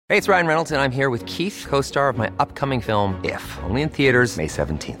Hey, it's Ryan Reynolds, and I'm here with Keith, co-star of my upcoming film, If, only in theaters May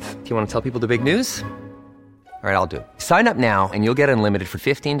 17th. Do you want to tell people the big news? All right, I'll do it. Sign up now and you'll get unlimited for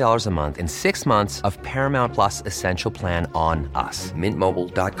 $15 a month and 6 months of Paramount Plus Essential Plan on us.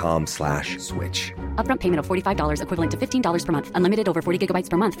 MintMobile.com/switch. Upfront payment of $45 equivalent to $15 per month. Unlimited over 40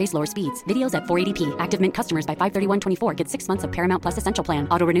 gigabytes per month. Face lower speeds. Videos at 480p. Active Mint customers by 531.24 get 6 months of Paramount Plus Essential Plan.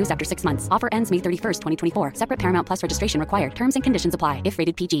 Auto renews after 6 months. Offer ends May 31st, 2024. Separate Paramount Plus registration required. Terms and conditions apply if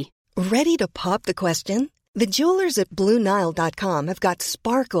rated PG. Ready to pop the question? The jewelers at BlueNile.com have got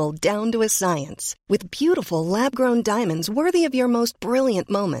sparkle down to a science with beautiful lab-grown diamonds worthy of your most brilliant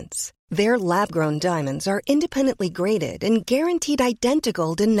moments. Their lab-grown diamonds are independently graded and guaranteed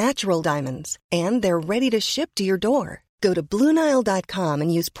identical to natural diamonds, and they're ready to ship to your door. Go to BlueNile.com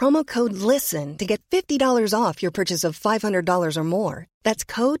and use promo code LISTEN to get $50 off your purchase of $500 or more. That's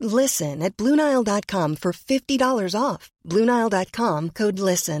code LISTEN at BlueNile.com for $50 off. BlueNile.com, code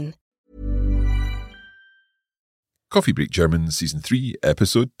LISTEN. Coffee Break German, Season 3,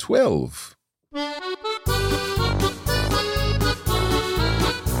 Episode 12.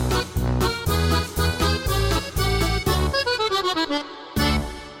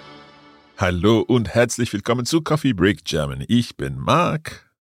 Hallo und herzlich willkommen zu Coffee Break German. Ich bin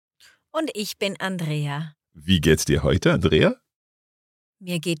Marc. Und ich bin Andrea. Wie geht's dir heute, Andrea?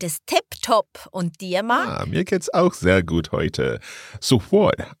 Mir geht es tipptopp. Und dir, Marc? Mir geht's auch sehr gut heute. So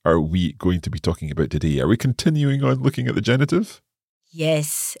what are we going to be talking about today? Are we continuing on looking at the genitive?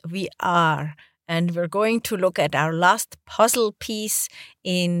 Yes, we are. And we're going to look at our last puzzle piece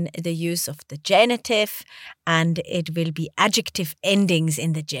in the use of the genitive. And it will be adjective endings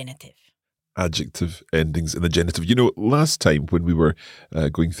in the genitive. Adjective endings in the genitive. You know, last time when we were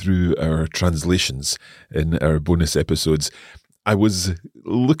going through our translations in our bonus episodes, I was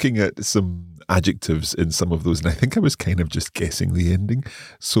looking at some adjectives in some of those, and I think I was kind of just guessing the ending.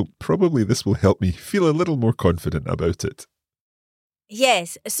 So probably this will help me feel a little more confident about it.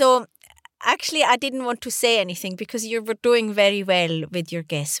 Yes. So actually, I didn't want to say anything because you were doing very well with your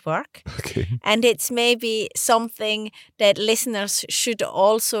guesswork. Okay. And it's maybe something that listeners should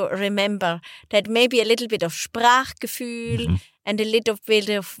also remember, that maybe a little bit of Sprachgefühl and a little bit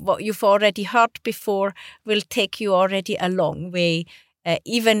of what you've already heard before will take you already a long way,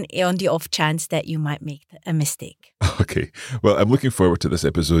 even on the off chance that you might make a mistake. Okay. Well, I'm looking forward to this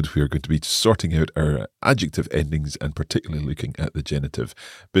episode. We are going to be sorting out our adjective endings and particularly looking at the genitive.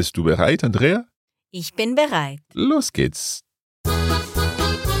 Bist du bereit, Andrea? Ich bin bereit. Los geht's.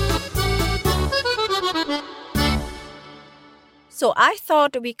 So I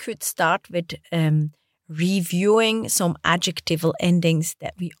thought we could start with reviewing some adjectival endings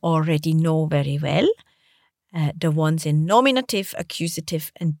that we already know very well. The ones in nominative,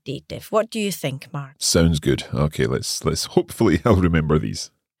 accusative, and dative. What do you think, Marc? Sounds good. Okay, let's hopefully I'll remember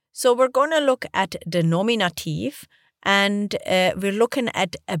these. So we're going to look at the nominative, and we're looking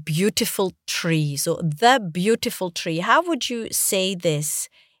at a beautiful tree. So the beautiful tree. How would you say this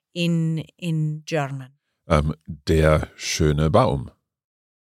in German? Der schöne Baum.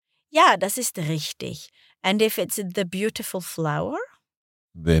 Ja, das ist richtig. And if it's the beautiful flower?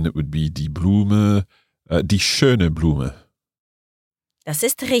 Then it would be die Blume, die schöne Blume. Das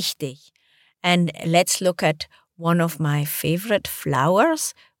ist richtig. And let's look at one of my favorite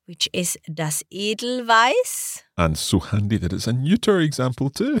flowers, which is das Edelweiss. And so handy that it's a neuter example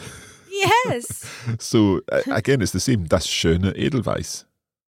too. Yes. So again, it's the same, das schöne Edelweiss.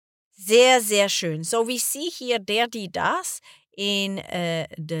 Sehr, sehr schön. So we see here der, die, das in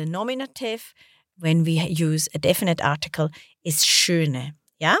the nominative when we use a definite article is schöne.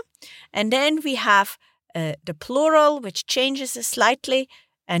 Yeah? And then we have the plural, which changes slightly,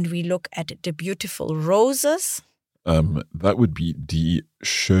 and we look at the beautiful roses. That would be die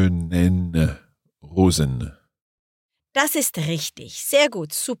schönen Rosen. Das ist richtig. Sehr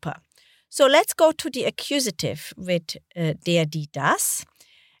gut. Super. So let's go to the accusative with der, die, das.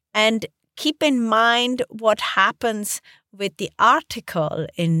 And keep in mind what happens with the article,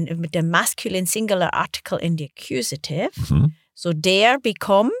 with the masculine singular article in the accusative. Mm-hmm. So der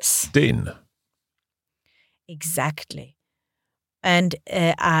becomes? Den. Exactly. And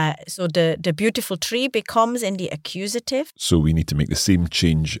so the beautiful tree becomes in the accusative. So we need to make the same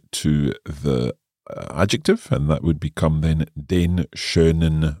change to the adjective, and that would become then den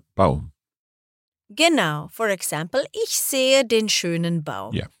schönen Baum. Genau. For example, ich sehe den schönen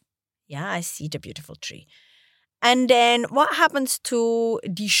Baum. Yeah. Yeah, I see the beautiful tree. And then what happens to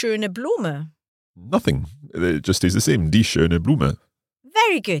die schöne Blume? Nothing. It just stays the same. Die schöne Blume.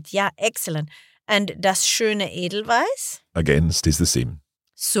 Very good. Yeah, excellent. And das schöne Edelweiss? Again, stays the same.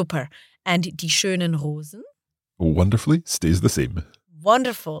 Super. And die schönen Rosen? Wonderfully, stays the same.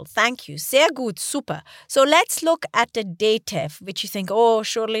 Wonderful. Thank you. Sehr gut. Super. So let's look at the dative, which you think, oh,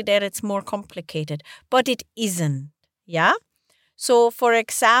 surely there it's more complicated. But it isn't. Yeah? So, for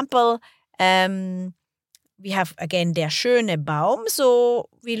example, we have again der schöne Baum. So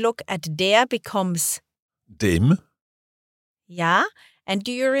we look at der becomes Dem. ja. And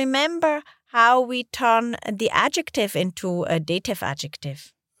do you remember how we turn the adjective into a dative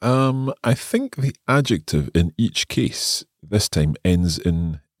adjective? I think the adjective in each case this time ends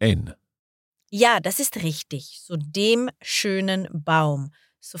in N. Ja, das ist richtig. So dem schönen Baum.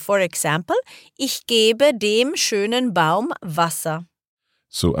 So for example, ich gebe dem schönen Baum Wasser.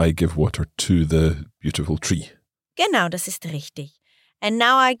 So I give water to the beautiful tree. Genau, das ist richtig. And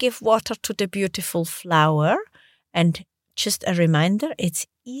now I give water to the beautiful flower. And just a reminder, it's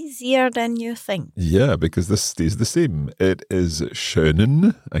easier than you think. Yeah, because this stays the same. It is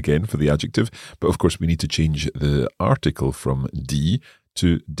schönen, again for the adjective, but of course we need to change the article from die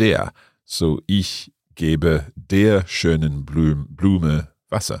to der. So ich gebe der schönen Blume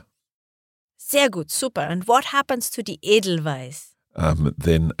Wasser. Sehr gut, super. And what happens to the Edelweiss?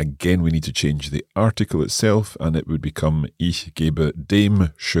 Then again we need to change the article itself and it would become ich gebe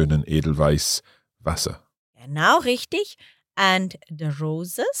dem schönen Edelweiss Wasser. Genau, richtig. And the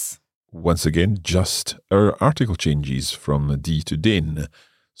roses? Once again, just our article changes from die to den.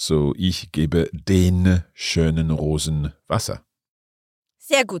 So ich gebe den schönen Rosen Wasser.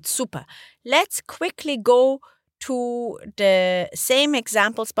 Sehr gut, super. Let's quickly go to the same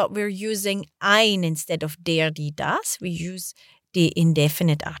examples, but we're using ein instead of der, die, das. We use the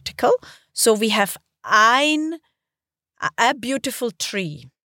indefinite article. So we have a beautiful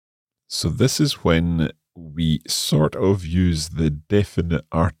tree. So this is when we sort of use the definite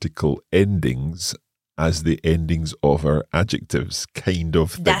article endings as the endings of our adjectives, kind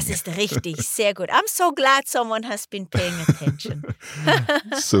of thing. Das ist richtig, sehr gut. I'm so glad someone has been paying attention.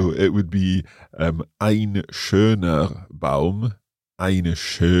 So it would be ein schöner Baum, eine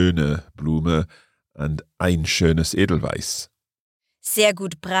schöne Blume, and ein schönes Edelweiss. Sehr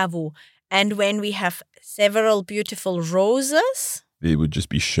gut, bravo. And when we have several beautiful roses? They would just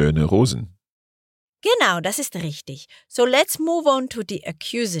be schöne Rosen. Genau, das ist richtig. So let's move on to the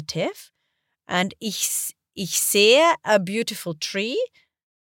accusative. And ich sehe a beautiful tree.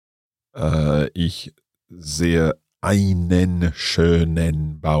 Ich sehe einen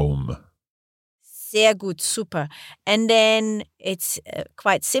schönen Baum. Sehr gut, super. And then it's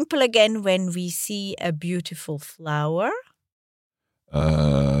quite simple again when we see a beautiful flower.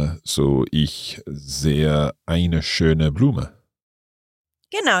 So ich sehe eine schöne Blume.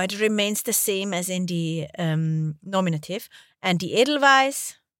 Genau, it remains the same as in the nominative. And the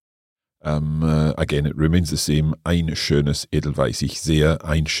Edelweiss? Again, it remains the same. Ein schönes Edelweiss. Ich sehe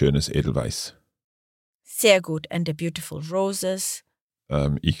ein schönes Edelweiss. Sehr gut. And the beautiful roses?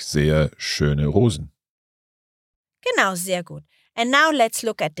 Ich sehe schöne Rosen. Genau, sehr gut. And now let's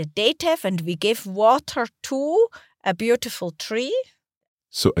look at the dative and we give water to a beautiful tree.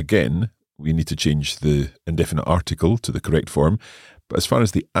 So again, we need to change the indefinite article to the correct form. But as far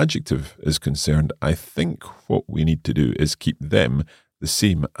as the adjective is concerned, I think what we need to do is keep them the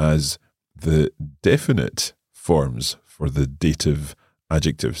same as the definite forms for the dative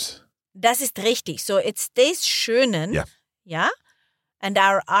adjectives. Das ist richtig. So it stays schönen. Yeah. Yeah. And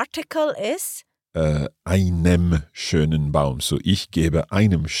our article is? Einem schönen Baum. So ich gebe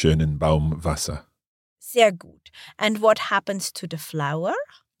einem schönen Baum Wasser. Sehr gut. And what happens to the flower?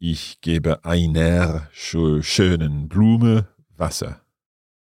 Ich gebe einer schönen Blume Wasser.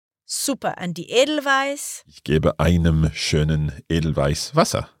 Super. And the Edelweiss? Ich gebe einem schönen Edelweiss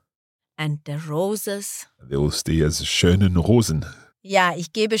Wasser. And the roses? They will stay as schönen Rosen. Ja,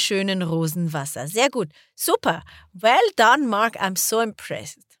 ich gebe schönen Rosen Wasser. Sehr gut. Super. Well done, Mark. I'm so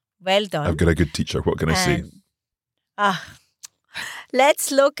impressed. Well done. I've got a good teacher. What can I say? Let's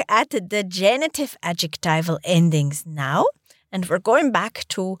look at the genitive adjectival endings now. And we're going back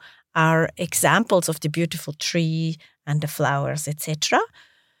to our examples of the beautiful tree and the flowers, etc.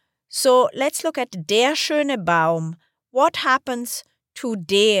 So let's look at der schöne Baum. What happens to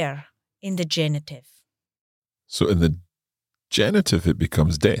der in the genitive? So in the genitive, it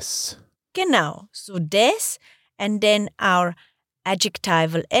becomes des. Genau. So des, and then our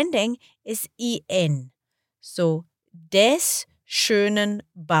adjectival ending is en. So des schönen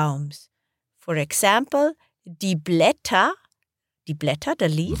Baums. For example, die Blätter, the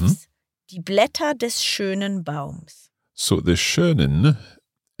leaves, die Blätter des schönen Baums. So the schönen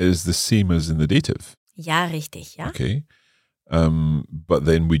is the same as in the dative. Ja, richtig, ja. Okay. But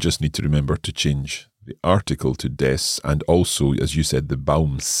then we just need to remember to change the article to des and also, as you said, the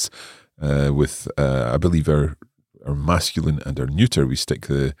Baums with, I believe our our masculine and our neuter, we stick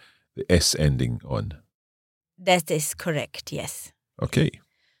the S ending on. That is correct, yes. Okay.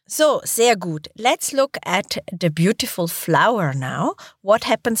 So, sehr gut. Let's look at the beautiful flower now. What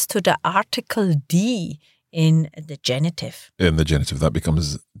happens to the article die in the genitive? In the genitive, that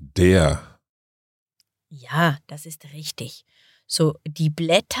becomes der. Ja, das ist richtig. So, die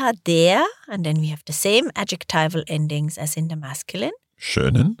Blätter der, and then we have the same adjectival endings as in the masculine.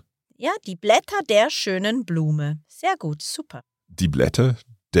 Schönen. Ja, die Blätter der schönen Blume. Sehr gut, super. Die Blätter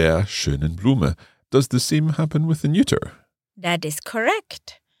der schönen Blume. Does the same happen with the neuter? That is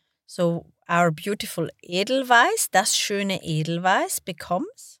correct. So, our beautiful Edelweiß, das schöne Edelweiß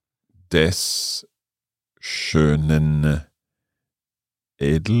becomes? Des schönen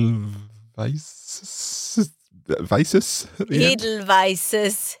Edelweißes? Weißes?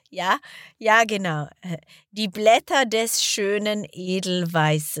 Edelweißes, ja, genau. Die Blätter des schönen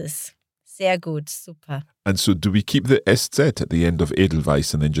Edelweißes. Sehr gut, super. And so do we keep the SZ at the end of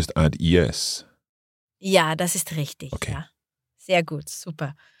Edelweiß and then just add ES? Ja, das ist richtig. Okay. Ja. Sehr gut,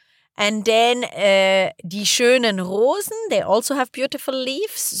 super. And then die schönen Rosen, they also have beautiful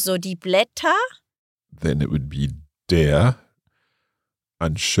leaves. So die Blätter. Then it would be der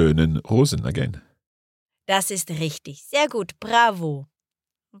an schönen Rosen again. Das ist richtig. Sehr gut, bravo.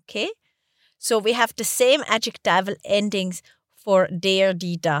 Okay? So we have the same adjectival endings for der,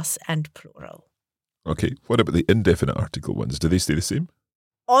 die, das, and plural. Okay, what about the indefinite article ones? Do they stay the same?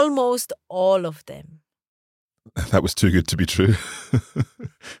 Almost all of them. That was too good to be true.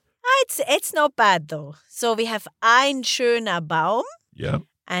 It's not bad though. So we have ein schöner Baum. Yeah.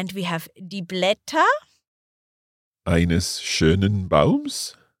 And we have die Blätter. Eines schönen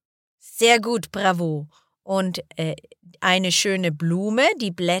Baums. Sehr gut, bravo. Und eine schöne Blume,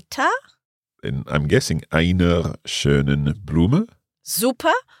 die Blätter. And I'm guessing einer schönen Blume.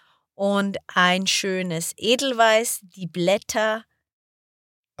 Super. Und ein schönes Edelweiß, die Blätter.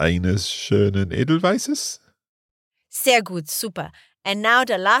 Eines schönen Edelweißes. Sehr gut, super. And now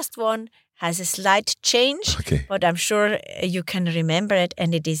the last one has a slight change, Okay. but I'm sure you can remember it,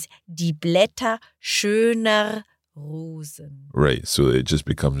 and it is die Blätter schöner Rosen. Right, so it just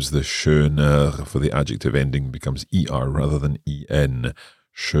becomes the schöner for the adjective ending becomes ER rather than EN.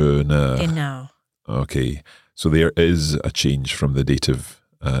 Schöner. Genau. Okay, so there is a change from the dative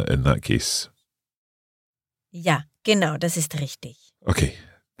in that case. Ja, genau, das ist richtig. Okay,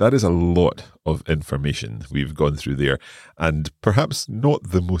 that is a lot of information we've gone through there, and perhaps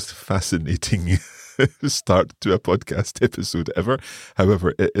not the most fascinating start to a podcast episode ever.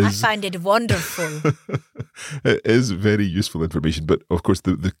 However, it is... I find it wonderful. It is very useful information, but of course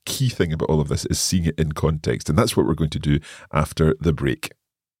the key thing about all of this is seeing it in context, and that's what we're going to do after the break.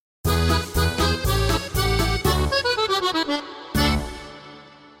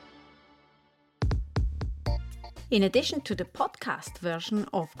 In addition to the podcast version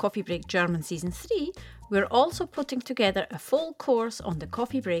of Coffee Break German Season 3, we're also putting together a full course on the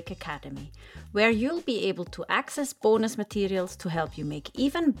Coffee Break Academy, where you'll be able to access bonus materials to help you make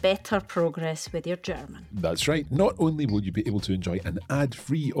even better progress with your German. That's right. Not only will you be able to enjoy an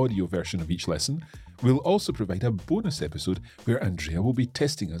ad-free audio version of each lesson, we'll also provide a bonus episode where Andrea will be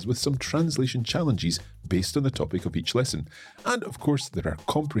testing us with some translation challenges based on the topic of each lesson. And of course, there are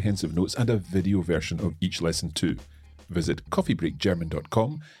comprehensive notes and a video version of each lesson too. Visit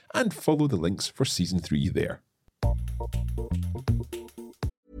coffeebreakgerman.com and follow the links for Season 3 there.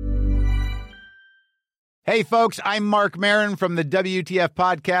 Hey folks, I'm Mark Maron from the WTF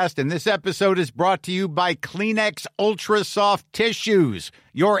Podcast, and this episode is brought to you by Kleenex Ultra Soft Tissues,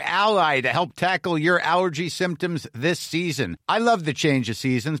 your ally to help tackle your allergy symptoms this season. I love the change of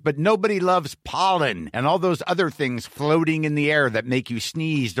seasons, but nobody loves pollen and all those other things floating in the air that make you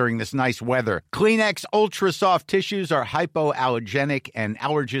sneeze during this nice weather. Kleenex Ultra Soft Tissues are hypoallergenic and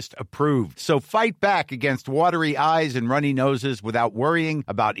allergist approved, so fight back against watery eyes and runny noses without worrying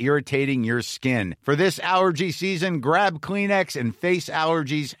about irritating your skin. For this allergy season, grab Kleenex and face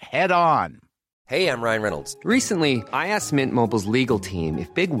allergies head on. Hey, I'm Ryan Reynolds. Recently, I asked Mint Mobile's legal team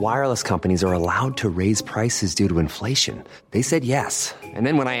if big wireless companies are allowed to raise prices due to inflation. They said yes. And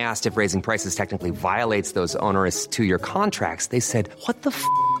then when I asked if raising prices technically violates those onerous 2-year contracts, they said, "What the f***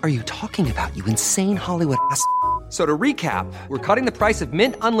 are you talking about, you insane Hollywood ass?" So to recap, we're cutting the price of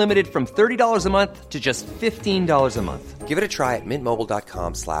Mint Unlimited from $30 a month to just $15 a month. Give it a try at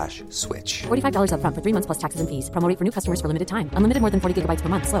mintmobile.com/switch. $45 up front for 3 months plus taxes and fees. Promo rate for new customers for limited time. Unlimited more than 40 gigabytes per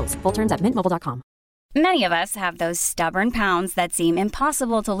month. Slows full terms at mintmobile.com. Many of us have those stubborn pounds that seem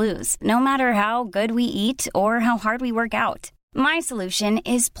impossible to lose, no matter how good we eat or how hard we work out. My solution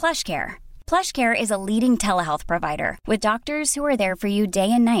is PlushCare. PlushCare is a leading telehealth provider with doctors who are there for you day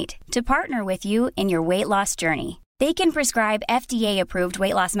and night to partner with you in your weight loss journey. They can prescribe FDA-approved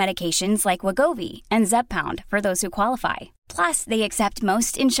weight loss medications like Wegovy and Zepbound for those who qualify. Plus, they accept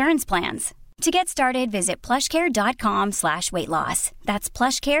most insurance plans. To get started, visit plushcare.com/weightloss. That's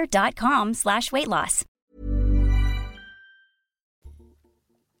plushcare.com/weightloss.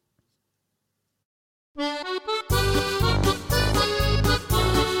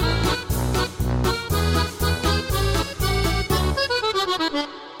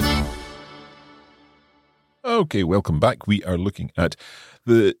 Okay, welcome back. We are looking at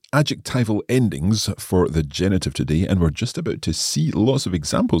the adjectival endings for the genitive today, and we're just about to see lots of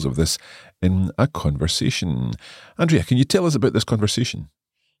examples of this in a conversation. Andrea, can you tell us about this conversation?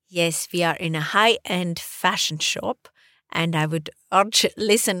 Yes, we are in a high-end fashion shop, and I would urge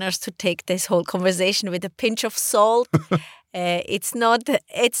listeners to take this whole conversation with a pinch of salt. It's not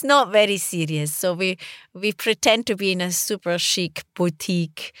very serious. So we pretend to be in a super chic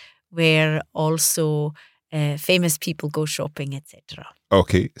boutique where also famous people go shopping, etc.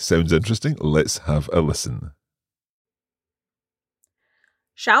 Okay, sounds interesting. Let's have a listen.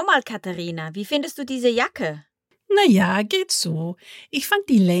 Schau mal, Katharina, wie findest du diese Jacke? Naja, geht so. Ich fand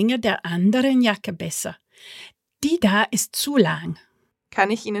die Länge der anderen Jacke besser. Die da ist zu lang.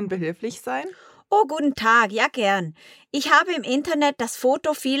 Kann ich Ihnen behilflich sein? Oh, guten Tag, ja gern. Ich habe im Internet das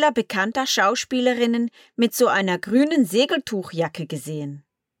Foto vieler bekannter Schauspielerinnen mit so einer grünen Segeltuchjacke gesehen.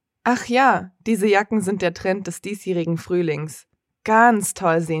 Ach ja, diese Jacken sind der Trend des diesjährigen Frühlings. Ganz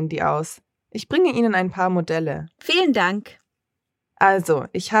toll sehen die aus. Ich bringe Ihnen ein paar Modelle. Vielen Dank. Also,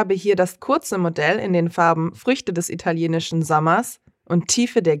 ich habe hier das kurze Modell in den Farben Früchte des italienischen Sommers und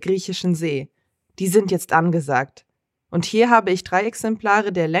Tiefe der griechischen See. Die sind jetzt angesagt. Und hier habe ich 3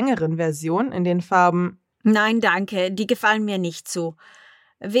 Exemplare der längeren Version in den Farben... Nein, danke, die gefallen mir nicht so.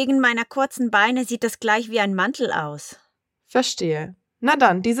 Wegen meiner kurzen Beine sieht das gleich wie ein Mantel aus. Verstehe. Na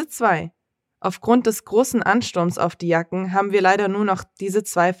dann, diese 2. Aufgrund des großen Ansturms auf die Jacken haben wir leider nur noch diese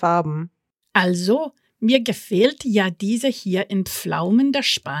 2 Farben. Also, mir gefällt ja diese hier in Pflaumen der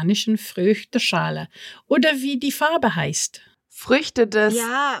spanischen Früchteschale oder wie die Farbe heißt. Früchte des...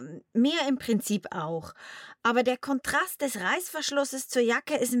 Ja, mir im Prinzip auch. Aber der Kontrast des Reißverschlusses zur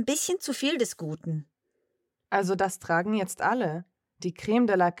Jacke ist ein bisschen zu viel des Guten. Also das tragen jetzt alle. Die Creme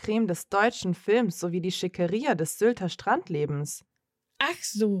de la Creme des deutschen Films sowie die Schickeria des Sylter Strandlebens. Ach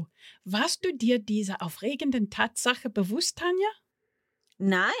so, warst du dir dieser aufregenden Tatsache bewusst, Tanja?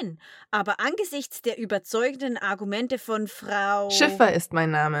 Nein, aber angesichts der überzeugenden Argumente von Frau... Schiffer ist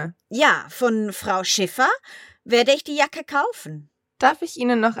mein Name. Ja, von Frau Schiffer werde ich die Jacke kaufen. Darf ich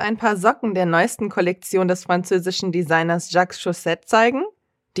Ihnen noch ein paar Socken der neuesten Kollektion des französischen Designers Jacques Chaussette zeigen?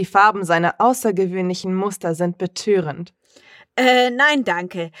 Die Farben seiner außergewöhnlichen Muster sind betörend. Nein,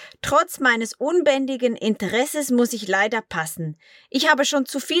 danke. Trotz meines unbändigen Interesses muss ich leider passen. Ich habe schon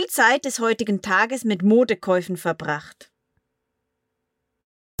zu viel Zeit des heutigen Tages mit Modekäufen verbracht.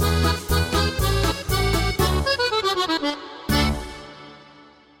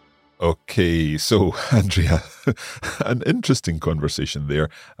 Okay, so Andrea, an interesting conversation there.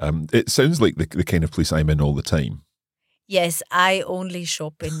 It sounds like the kind of place I'm in all the time. Yes, I only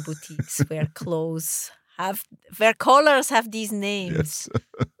shop in boutiques where colors have these names. Yes.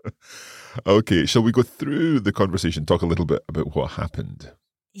 Okay, shall we go through the conversation, talk a little bit about what happened?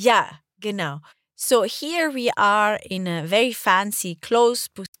 Ja, genau. So here we are in a very fancy clothes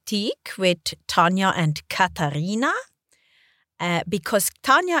boutique with Tanja and Katharina. Because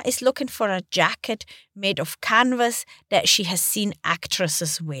Tanja is looking for a jacket made of canvas that she has seen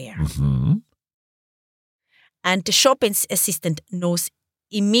actresses wear. Mm-hmm. And the shopping assistant knows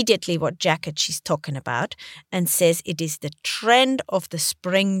immediately what jacket she's talking about and says it is the trend of the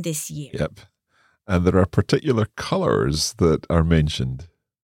spring this year. Yep. And there are particular colours that are mentioned.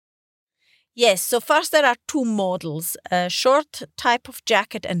 Yes, so first there are 2 models, a short type of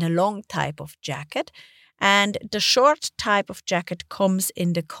jacket and a long type of jacket. And the short type of jacket comes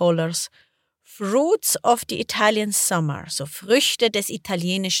in the colors Fruits of the Italian Summer, so Früchte des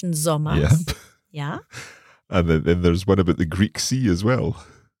italienischen Sommers. Yep. Yeah. And then there's one about the Greek Sea as well.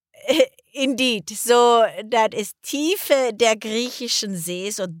 Indeed. So that is Tiefe der griechischen See,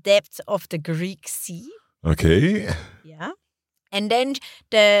 so depth of the Greek Sea. Okay. Yeah. And then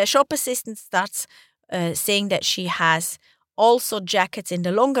the shop assistant starts saying that she has also jackets in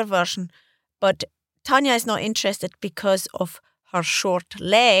the longer version, but Tanja is not interested because of her short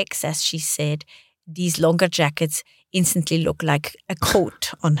legs, as she said. These longer jackets instantly look like a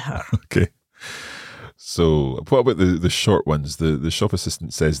coat on her. Okay. So what about the short ones? The shop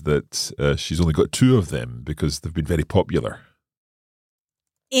assistant says that she's only got 2 of them because they've been very popular.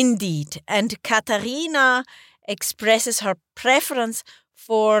 Indeed. And Katharina expresses her preference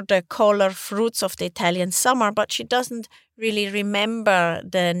for the color fruits of the Italian summer, but she doesn't really remember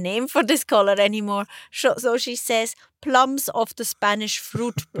the name for this color anymore. So she says plums of the Spanish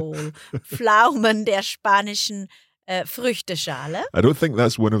fruit bowl, Pflaumen der spanischen Früchteschale. I don't think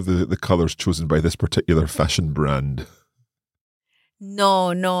that's one of the colours chosen by this particular fashion brand.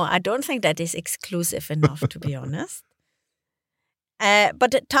 No, I don't think that is exclusive enough, to be honest.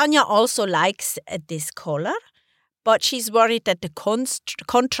 But Tanya also likes this color, but she's worried that the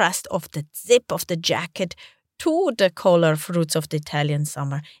contrast of the zip of the jacket to the color fruits of the Italian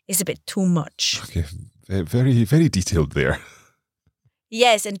summer is a bit too much. Okay, very, very detailed there.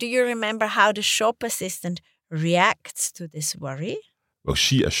 Yes, and do you remember how the shop assistant reacts to this worry? Well,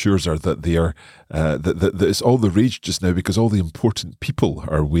 she assures her that they are that it's all the rage just now because all the important people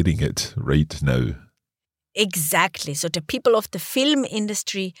are wearing it right now. Exactly. So the people of the film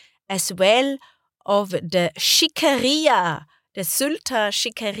industry as well of the Schickeria, the Sylter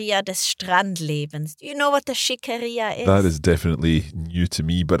Schickeria des Strandlebens. Do you know what the Schickeria is? That is definitely new to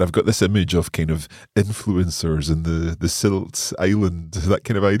me, but I've got this image of kind of influencers in the Sylt Island, that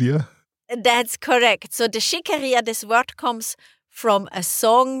kind of idea. That's correct. So the Schickeria, this word comes from a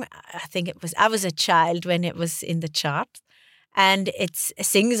song, I was a child when it was in the chart, and it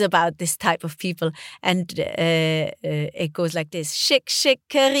sings about this type of people, and it goes like this,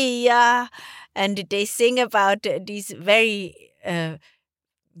 Schickeria, and they sing about these very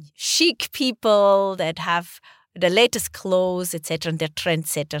chic people that have the latest clothes, etc., and they're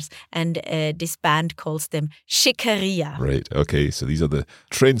trendsetters, and this band calls them Schickeria. Right, okay, so these are the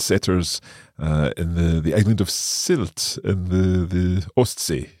trendsetters in the island of Sylt in the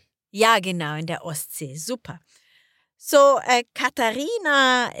Ostsee. Ja, genau, in der Ostsee, super. So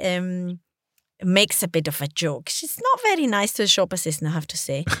Katharina makes a bit of a joke. She's not very nice to the shop assistant, I have to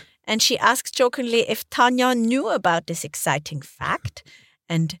say. And she asks jokingly if Tanya knew about this exciting fact,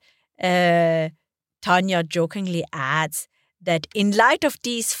 and Tanya jokingly adds that in light of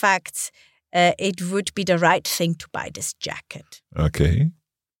these facts, it would be the right thing to buy this jacket. Okay.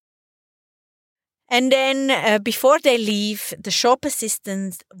 And then before they leave, the shop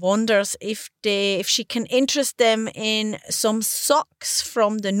assistant wonders if she can interest them in some socks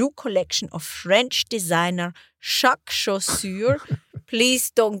from the new collection of French designer Jacques Chaussure.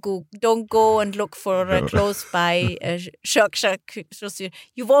 Please don't go and look for clothes by Jacques Chaussure.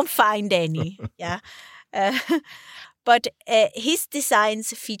 You won't find any. Yeah. But his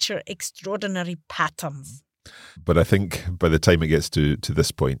designs feature extraordinary patterns. But I think by the time it gets to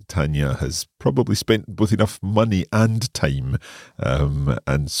this point, Tanya has probably spent both enough money and time,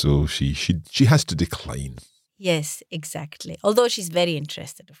 and so she has to decline. Yes, exactly. Although she's very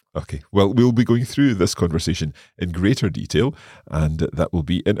interested. Okay, well, we'll be going through this conversation in greater detail, and that will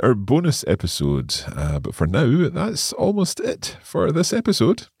be in our bonus episode. But for now, that's almost it for this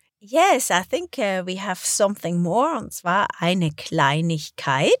episode. Yes, I think we have something more, und zwar eine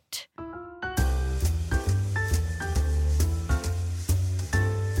Kleinigkeit.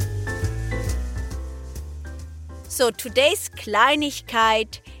 So today's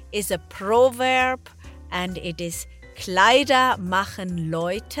Kleinigkeit is a proverb, and it is Kleider machen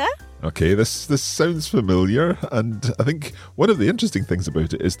Leute. Okay, this sounds familiar, and I think one of the interesting things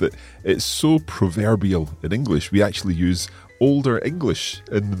about it is that it's so proverbial in English. We actually use older English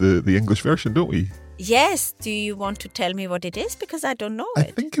in the English version, don't we? Yes. Do you want to tell me what it is? Because I don't know it.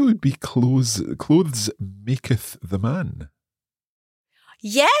 I think it would be clothes maketh the man.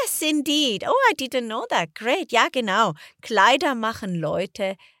 Yes, indeed. Oh, I didn't know that. Great. Ja, genau. Kleider machen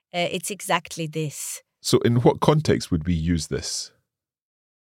Leute. It's exactly this. So in what context would we use this?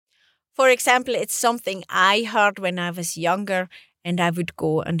 For example, it's something I heard when I was younger, and I would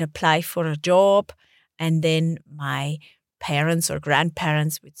go and apply for a job, and then my parents or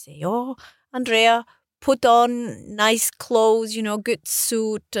grandparents would say, oh, Andrea, put on nice clothes, good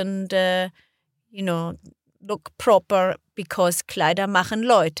suit, and, look proper, because Kleider machen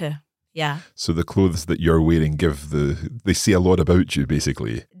Leute. Yeah. So the clothes that you're wearing they say a lot about you,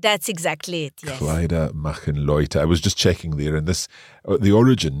 basically. That's exactly it, yes. Kleider machen Leute. I was just checking there, and the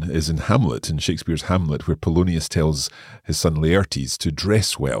origin is in Hamlet, in Shakespeare's Hamlet, where Polonius tells his son Laertes to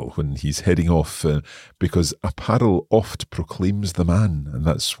dress well when he's heading off, because apparel oft proclaims the man, and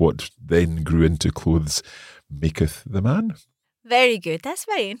that's what then grew into clothes maketh the man. Very good. That's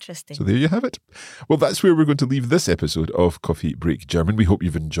very interesting. So there you have it. Well, that's where we're going to leave this episode of Coffee Break German. We hope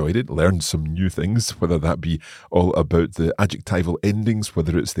you've enjoyed it, learned some new things, whether that be all about the adjectival endings,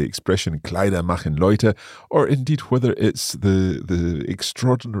 whether it's the expression Kleider machen Leute, or indeed whether it's the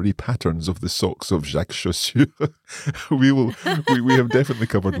extraordinary patterns of the socks of Jacques Chaussure. we have definitely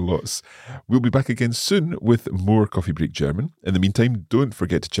covered lots. We'll be back again soon with more Coffee Break German. In the meantime, don't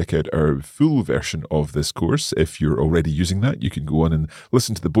forget to check out our full version of this course. If you're already using that, you can go on and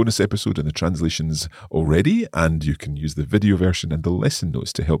listen to the bonus episode and the translations already, and you can use the video version and the lesson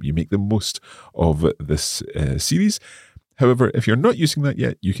notes to help you make the most of this series. However, if you're not using that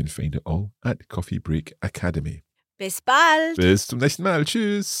yet, you can find it all at Coffee Break Academy. Bis bald. Bis zum nächsten Mal.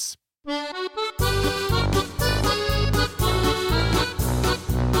 Tschüss.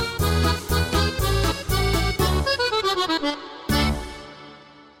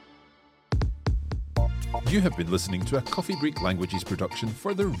 You have been listening to a Coffee Break Languages production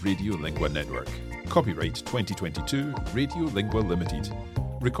for the Radiolingua Network. Copyright 2022 Radiolingua Limited.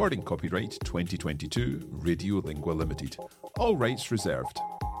 Recording copyright 2022 Radiolingua Limited. All rights reserved.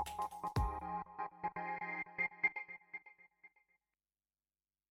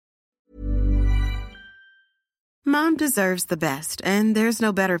 Mom deserves the best, and there's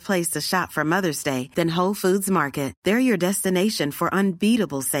no better place to shop for Mother's Day than Whole Foods Market. They're your destination for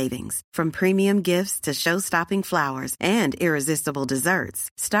unbeatable savings, from premium gifts to show-stopping flowers and irresistible desserts.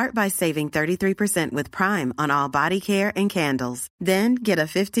 Start by saving 33% with Prime on all body care and candles. Then get a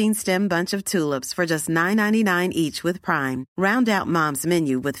 15-stem bunch of tulips for just $9.99 each with Prime. Round out Mom's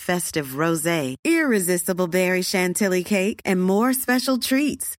menu with festive rosé, irresistible berry chantilly cake, and more special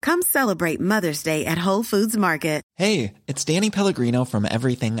treats. Come celebrate Mother's Day at Whole Foods Market. Hey, it's Danny Pellegrino from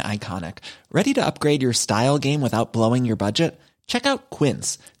Everything Iconic. Ready to upgrade your style game without blowing your budget? Check out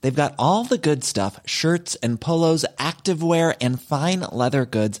Quince. They've got all the good stuff, shirts and polos, activewear, and fine leather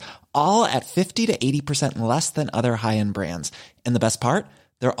goods, all at 50 to 80% less than other high-end brands. And the best part?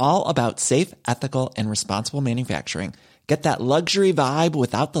 They're all about safe, ethical, and responsible manufacturing. Get that luxury vibe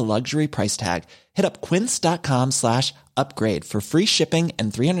without the luxury price tag. Hit up quince.com/upgrade for free shipping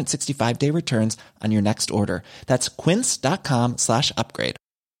and 365-day returns on your next order. That's quince.com/upgrade.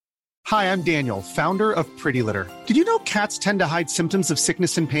 Hi, I'm Daniel, founder of Pretty Litter. Did you know cats tend to hide symptoms of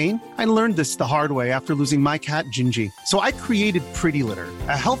sickness and pain? I learned this the hard way after losing my cat, Gingy. So I created Pretty Litter,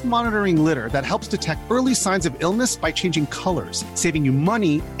 a health monitoring litter that helps detect early signs of illness by changing colors, saving you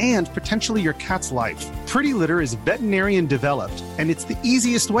money and potentially your cat's life. Pretty Litter is veterinarian developed, and it's the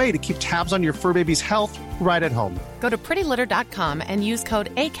easiest way to keep tabs on your fur baby's health right at home. Go to prettylitter.com and use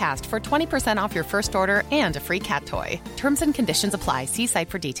code ACAST for 20% off your first order and a free cat toy. Terms and conditions apply. See site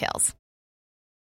for details.